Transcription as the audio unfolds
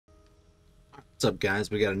What's up, guys?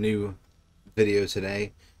 We got a new video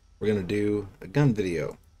today. We're going to do a gun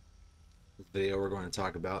video. This video we're going to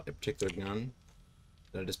talk about a particular gun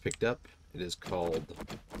that I just picked up. It is called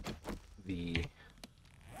the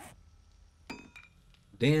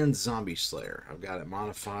Dan Zombie Slayer. I've got it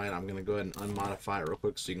modified. I'm going to go ahead and unmodify it real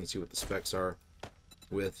quick so you can see what the specs are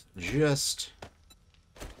with just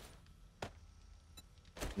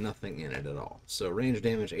nothing in it at all. So range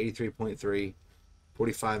damage 83.3.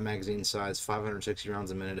 45 magazine size, 560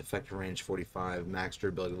 rounds a minute, effective range 45, max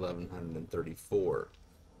durability 1134.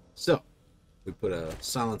 So, we put a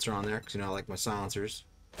silencer on there, because you know I like my silencers.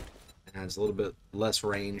 It adds a little bit less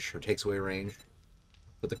range, or takes away range.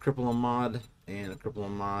 Put the cripple on mod, and a cripple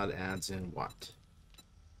on mod adds in what?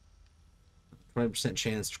 20%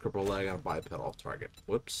 chance to cripple a leg on a bipedal off target.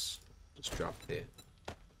 Whoops, just dropped it.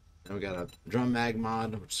 Then we got a drum mag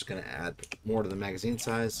mod, which is going to add more to the magazine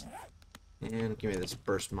size. And give me this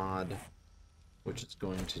burst mod, which is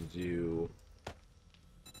going to do, let's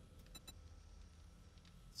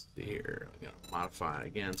see here, I'm going to modify it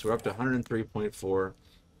again. So we're up to 103.4,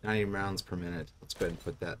 90 rounds per minute. Let's go ahead and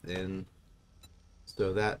put that in.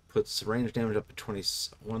 So that puts range damage up to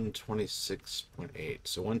 126.8.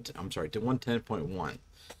 So I'm sorry, to 110.1.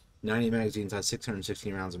 90 magazine size,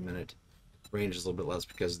 616 rounds a minute. Range is a little bit less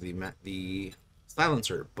because of the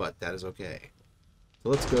silencer, but that is okay. So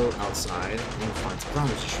let's go outside and find some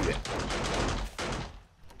zombies to shoot at.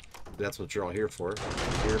 That's what you're all here for.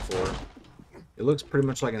 It looks pretty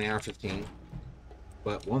much like an AR-15,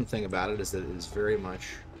 but one thing about it is that it is very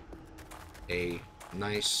much a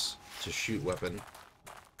nice to shoot weapon.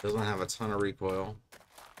 Doesn't have a ton of recoil.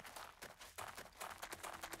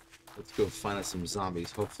 Let's go find us some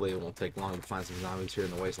zombies. Hopefully it won't take long to find some zombies here in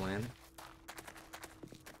the wasteland.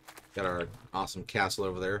 Got our awesome castle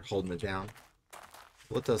over there holding it down.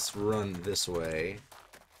 Let us run this way.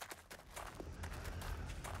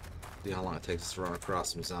 See how long it takes us to run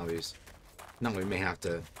across some zombies. Now we may have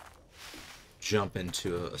to jump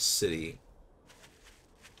into a city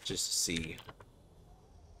just to see.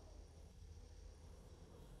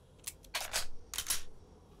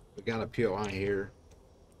 We got a POI here.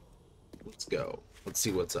 Let's go. Let's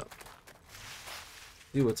see what's up.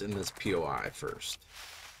 See what's in this POI first.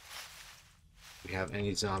 Do we have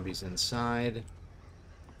any zombies inside?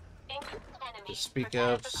 To speak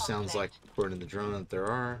of, sounds like according to the drone that there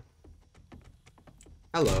are.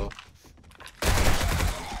 Hello.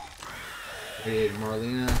 Radiated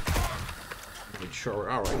Marlena.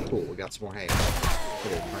 Sure. Alright, cool. We got some more hay.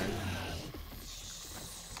 Good old friend.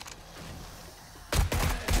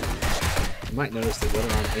 You might notice that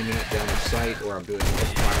whether I'm aiming it down the sight or I'm doing a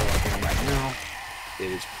fire like I am right now,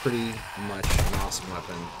 it is pretty much an awesome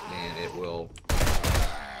weapon, and it will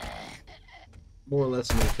more or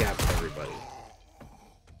less kneecap everybody.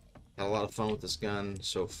 Had a lot of fun with this gun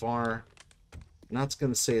so far. Not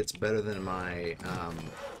gonna say it's better than my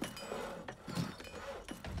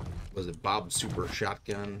was it Bob Super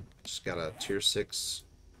shotgun? Just got a tier 6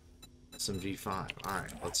 SMG5.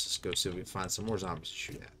 Alright, let's just go see if we can find some more zombies to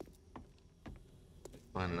shoot at.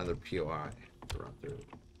 Find another POI to run through.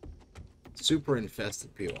 Super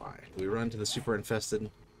infested POI. We run to the super infested?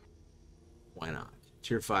 Why not?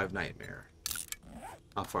 Tier 5 nightmare.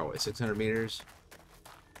 How far away? 600 meters?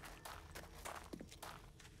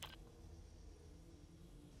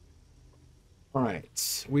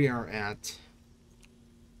 Alright, we are at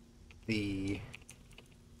the,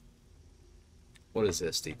 what is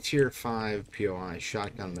this? The Tier 5 POI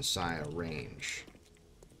Shotgun Messiah range.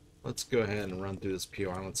 Let's go ahead and run through this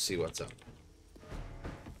POI and let's see what's up.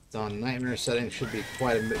 It's on nightmare setting, should be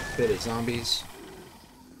quite a bit of zombies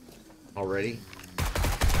already.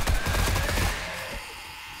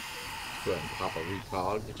 Go ahead and pop a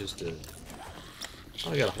recog just to.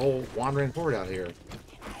 Oh, I got a whole wandering horde out here.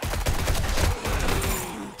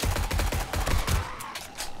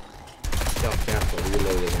 Self-capital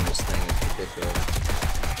reloaded on this thing in particular.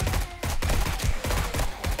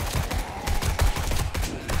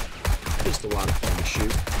 Just a lot of fun to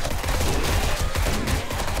shoot.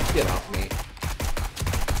 Get off me.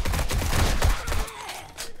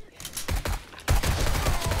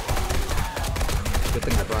 Good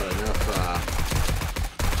thing I brought enough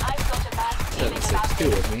 7.62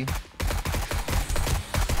 with me.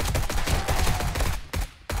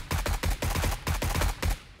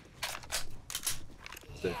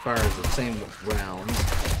 So it fires the same rounds.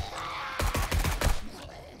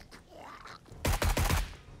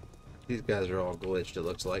 These guys are all glitched, it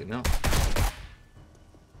looks like. No.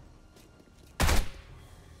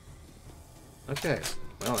 Okay.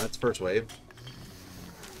 Well, that's first wave.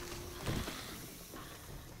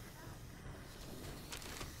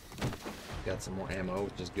 Got some more ammo,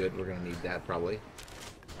 which is good. We're gonna need that probably.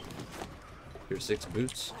 Here's 6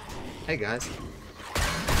 boots. Hey guys.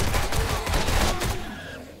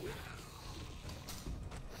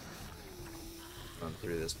 Run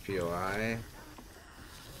through this POI.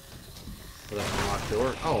 With an unlocked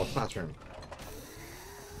door. Oh, a classroom.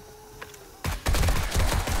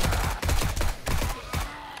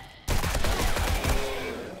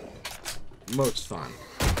 Most fun.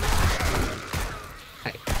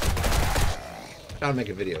 Hey. Gotta make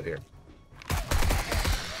a video here.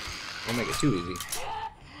 Don't make it too easy.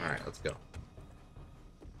 Alright, let's go. Of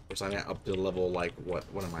course, I'm up to level, like, what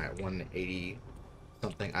am I at? 180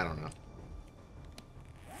 something? I don't know.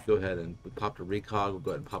 Go ahead and we popped a recog. We'll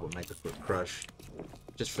go ahead and pop a microfoot crush.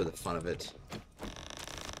 Just for the fun of it.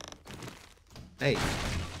 Hey.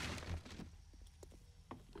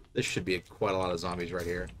 This should be quite a lot of zombies right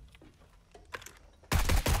here.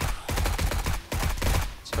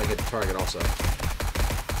 See if I get the target also.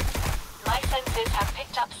 My sensors have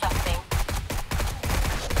picked up something.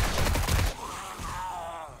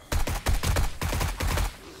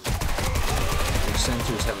 Your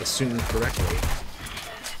sensors have assumed correctly.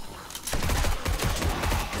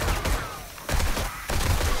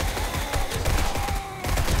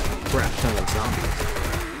 Crap ton of zombies.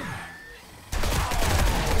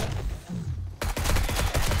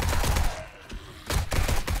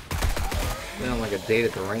 Then like a date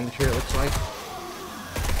at the range here, it looks like.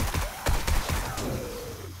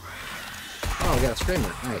 Oh, we got a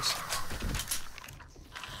screamer. Nice.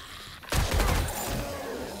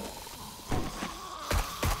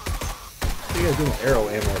 What are you guys doing with arrow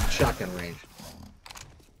ammo at shotgun range?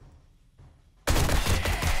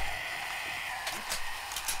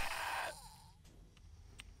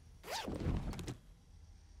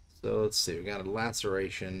 So let's see, we got a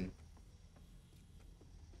laceration.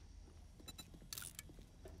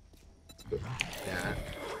 Let's go with that.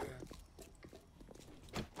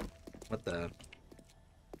 What the?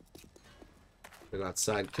 Go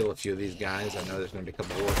outside, kill a few of these guys. I know there's going to be a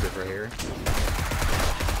couple of workers right here.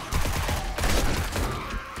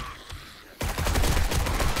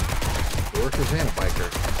 Workers and a biker.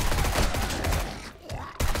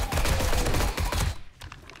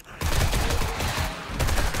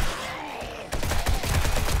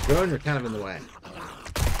 Drone, you're kind of in the way.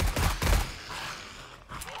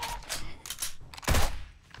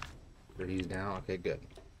 He's down. Okay, good.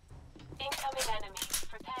 Incoming enemy.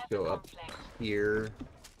 Prepare Go for up conflict. here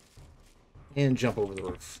and jump over the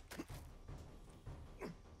roof.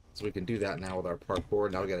 So we can do that now with our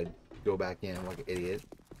parkour. Now we gotta go back in like an idiot.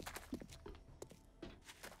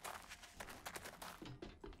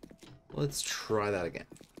 Let's try that again.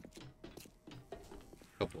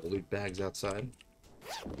 Couple of loot bags outside.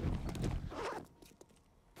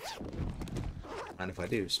 And if I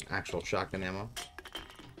do, some actual shotgun ammo.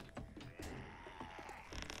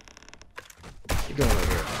 Keep going over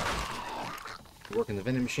here. Working the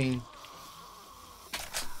vending machine.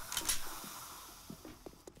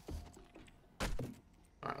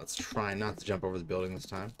 Alright, let's try not to jump over the building this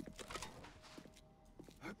time.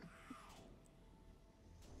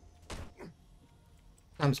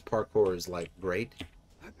 Sometimes parkour is like great.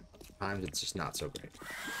 Sometimes it's just not so great.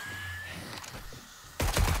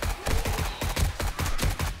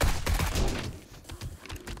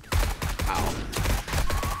 Ow.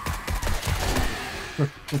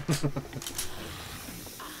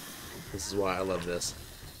 This is why I love this.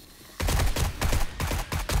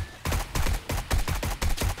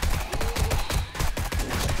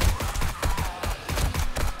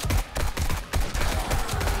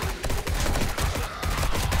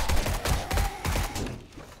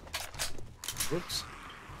 Whoops.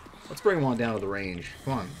 Let's bring him on down to the range.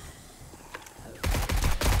 Come on.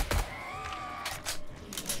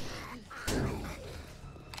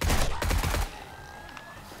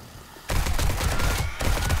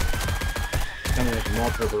 Coming in from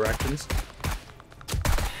multiple directions.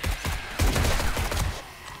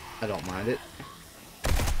 I don't mind it.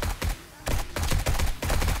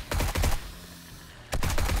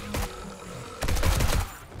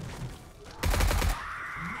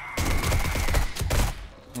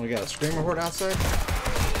 We got a screamer horde outside.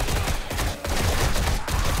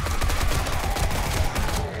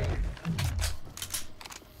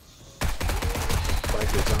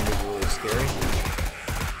 Biker zombies are really scary.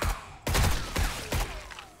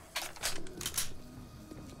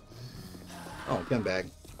 Oh, gun bag.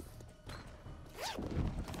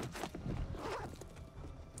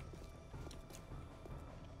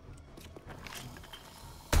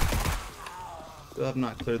 Still have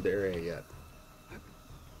not cleared the area yet.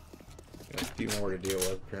 Got a few more to deal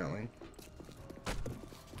with, apparently.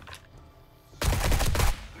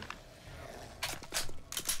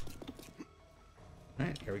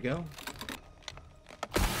 There we go.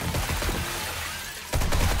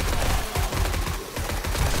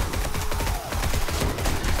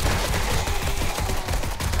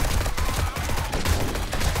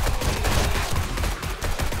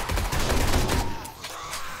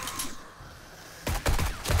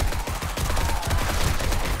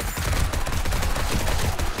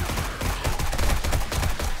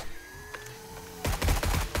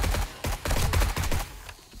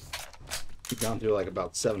 Gone through like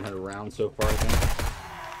about 700 rounds so far, I think.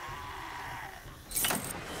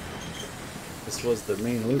 This was the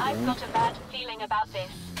main loot room. I've got a bad feeling about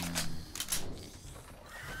this.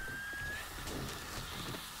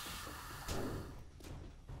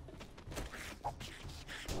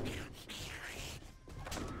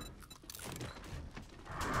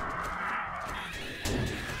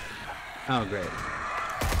 Oh, great.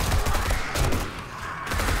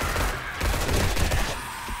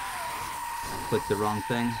 Click the wrong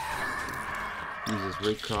thing. Use this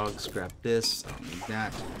recog, scrap this, I don't need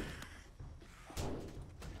that.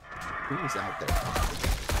 Who's out there?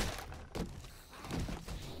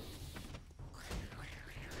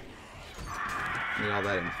 Need all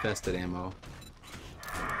that infested ammo.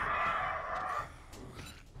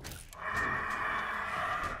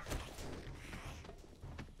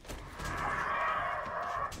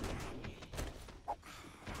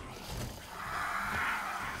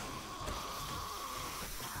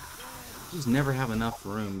 Just never have enough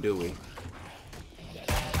room, do we?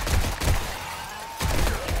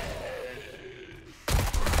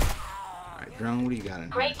 Alright, drone, what do you got in here?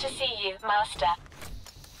 Great to see you, Master.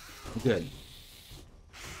 Good.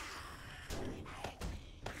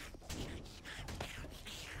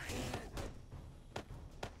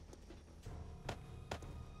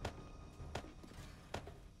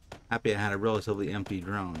 Happy I had a relatively empty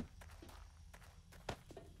drone.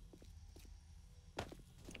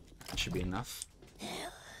 Should be enough.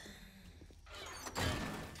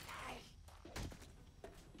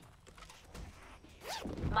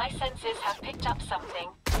 My senses have picked up something.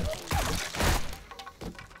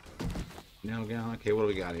 No, okay, what do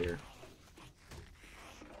we got here?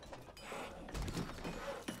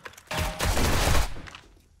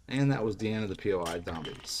 And that was the end of the POI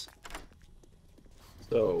zombies.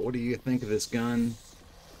 So, what do you think of this gun?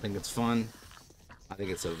 I think it's fun. I think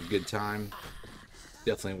it's a good time.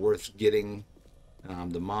 Definitely worth getting.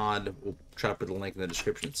 The mod, we'll try to put a link in the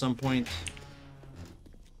description at some point.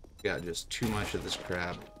 Got just too much of this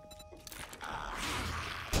crap.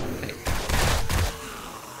 Hey.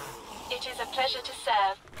 It is a pleasure to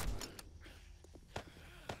serve.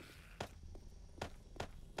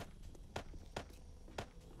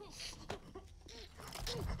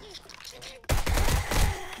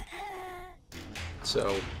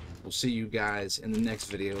 So, we'll see you guys in the next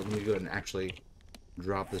video. Let me go ahead and actually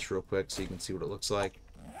drop this real quick so you can see what it looks like.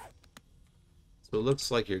 So it looks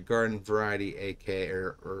like your garden variety AK,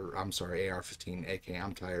 or I'm sorry, AR-15 AK.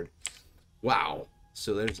 I'm tired. Wow.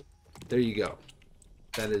 So there you go.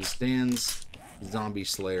 That is Dan's Zombie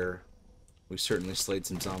Slayer. We certainly slayed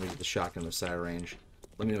some zombies with the shotgun of side range.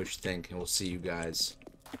 Let me know what you think, and we'll see you guys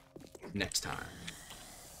next time.